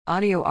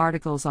Audio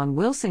articles on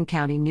Wilson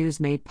County News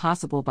made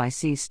possible by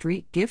C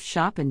Street Gift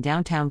Shop in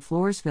downtown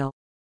Floresville.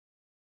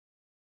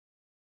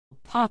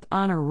 Pop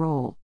Honor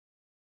Roll.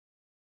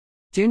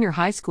 Junior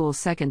High School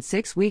Second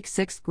 6-Week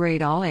 6th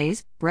Grade All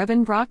A's,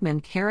 Brevin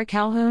Brockman, Kara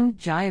Calhoun,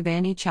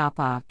 Giovanni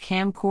Chapa,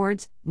 Cam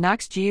Cords,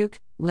 Knox Giuk,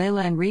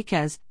 Layla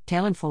Enriquez,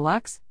 Talon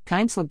Felux,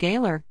 Keinsel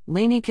Gaylor,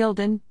 Lainey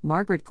Gilden,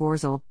 Margaret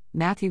Gorzel,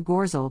 Matthew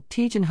Gorzel,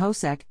 Tejan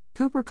Hosek,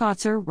 Cooper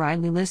Kotzer,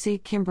 Riley Lissy,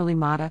 Kimberly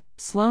Mata,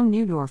 Sloan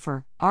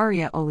Newdorfer,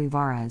 Aria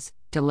Olivares,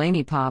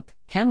 Delaney Pop,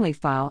 Kenley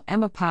File,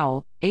 Emma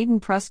Powell, Aiden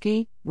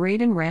Prusky,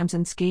 Braden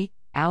Ramzinski,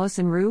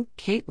 Allison Rue,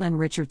 Caitlin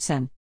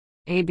Richardson,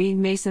 A.B.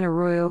 Mason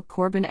Arroyo,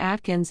 Corbin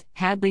Atkins,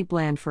 Hadley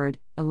Blandford,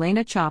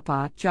 Elena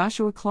Chapa,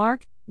 Joshua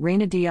Clark,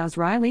 Reina Diaz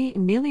Riley,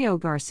 Emilio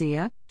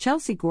Garcia,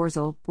 Chelsea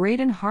Gorzel,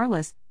 Braden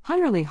Harless,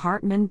 Hunterly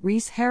Hartman,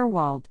 Reese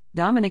Herwald,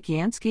 Dominic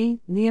Yansky,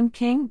 Liam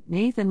King,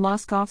 Nathan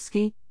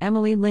Loskowski,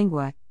 Emily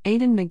Lingua,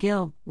 Aidan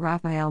McGill,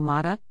 Rafael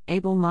Mata,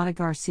 Abel Mata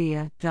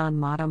Garcia, John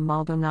Mata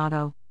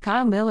Maldonado,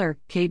 Kyle Miller,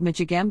 Cade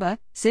Michigemba,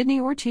 Sydney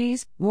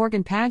Ortiz,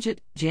 Morgan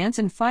Paget,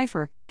 Jansen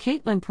Pfeiffer,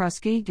 Caitlin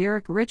Prusky,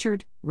 Derek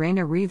Richard,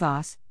 Raina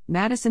Rivas,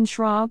 Madison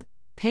Schraub,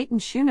 Peyton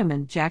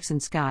Schuneman, Jackson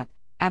Scott,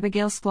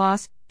 Abigail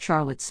Skloss,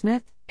 Charlotte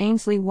Smith,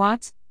 Ainsley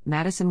Watts,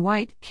 Madison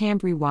White,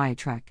 Cambry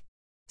Wyatrek.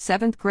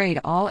 7th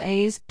Grade All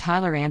A's,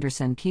 Tyler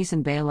Anderson,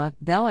 Keeson Bela,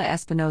 Bella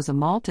Espinoza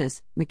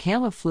Maltis,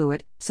 Michaela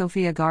Fluitt,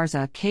 Sophia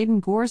Garza,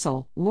 Caden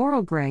Gorzel,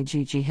 Laurel Gray,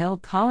 Gigi Hill,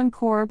 Colin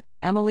Korb,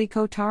 Emily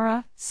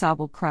Kotara,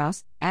 Sabel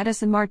Kraus,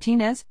 Addison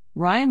Martinez,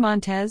 Ryan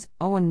Montez,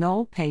 Owen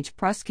Knoll, Paige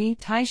Prusky,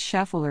 Tice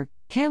Scheffler,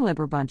 Caleb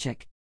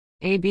Urbunchik,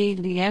 A.B.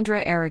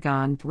 Leandra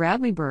Aragon,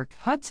 Bradley Burke,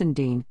 Hudson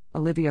Dean,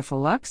 Olivia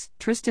Felux,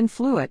 Tristan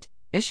Fluitt,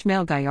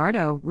 Ishmael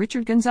Gallardo,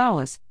 Richard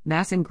Gonzalez,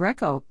 Masson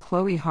Greco,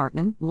 Chloe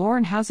Hartman,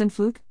 Lauren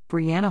Hausenfluke,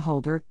 Brianna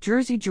Holder,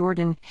 Jersey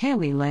Jordan,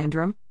 Haley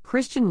Landrum,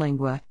 Christian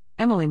Lingua,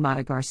 Emily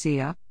Mata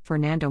Garcia,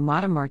 Fernando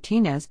Mata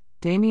Martinez,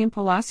 Damian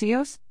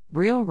Palacios,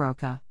 Briel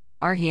Roca,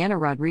 Arhiana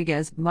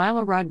Rodriguez,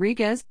 Mila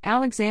Rodriguez,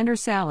 Alexander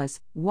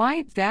Salas,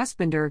 Wyatt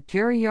Vaspender,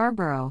 Jerry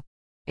Yarborough.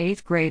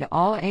 8th Grade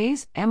All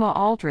A's, Emma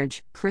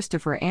Aldridge,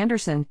 Christopher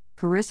Anderson,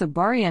 Carissa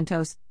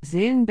Barrientos,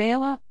 Zidane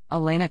Bela,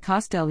 Elena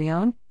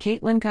Castellion,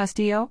 Caitlin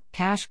Castillo,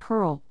 Cash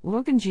Curl,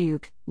 Logan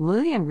Giuk,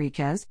 Lillian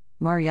Enriquez,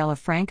 Mariela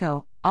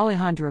Franco,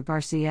 Alejandra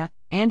Garcia,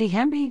 Andy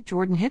Hemby,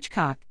 Jordan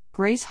Hitchcock,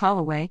 Grace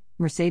Holloway,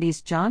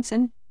 Mercedes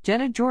Johnson,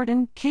 Jenna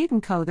Jordan,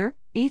 Caden Cother,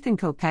 Ethan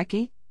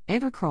Kopecki,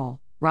 Ava Kroll,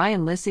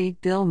 Ryan Lissy,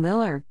 Bill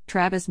Miller,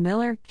 Travis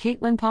Miller,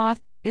 Caitlin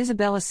Poth,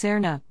 Isabella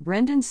Serna,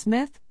 Brendan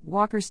Smith,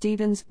 Walker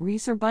Stevens,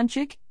 Reese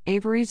Bunchik,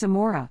 Avery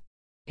Zamora,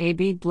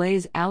 A.B.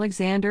 Blaze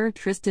Alexander,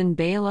 Tristan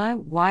Bela,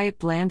 Wyatt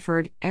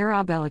Blandford,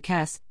 Arabella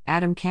Kess,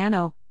 Adam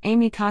Cano,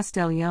 Amy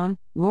Castellion,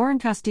 Lauren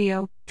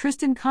Castillo,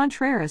 Tristan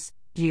Contreras,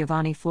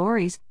 Giovanni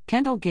Flores,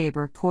 Kendall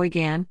Gaber,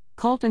 Koigan,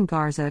 Colton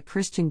Garza,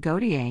 Christian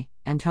Gautier,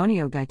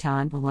 Antonio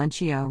Gaitan,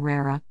 Valencia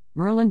Herrera,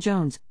 Merlin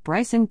Jones,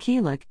 Bryson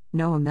Keelik,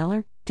 Noah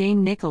Miller,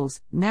 Dane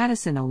Nichols,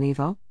 Madison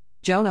Olivo,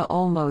 Jonah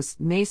Olmos,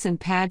 Mason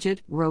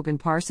Paget, Rogan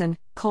Parson,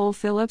 Cole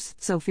Phillips,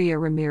 Sophia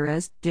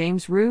Ramirez,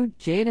 James Rude,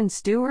 Jaden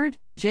Stewart,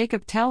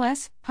 Jacob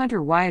Telles, Hunter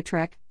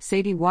Wyatrek,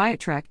 Sadie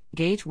Wyatrek,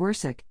 Gage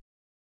Wersick,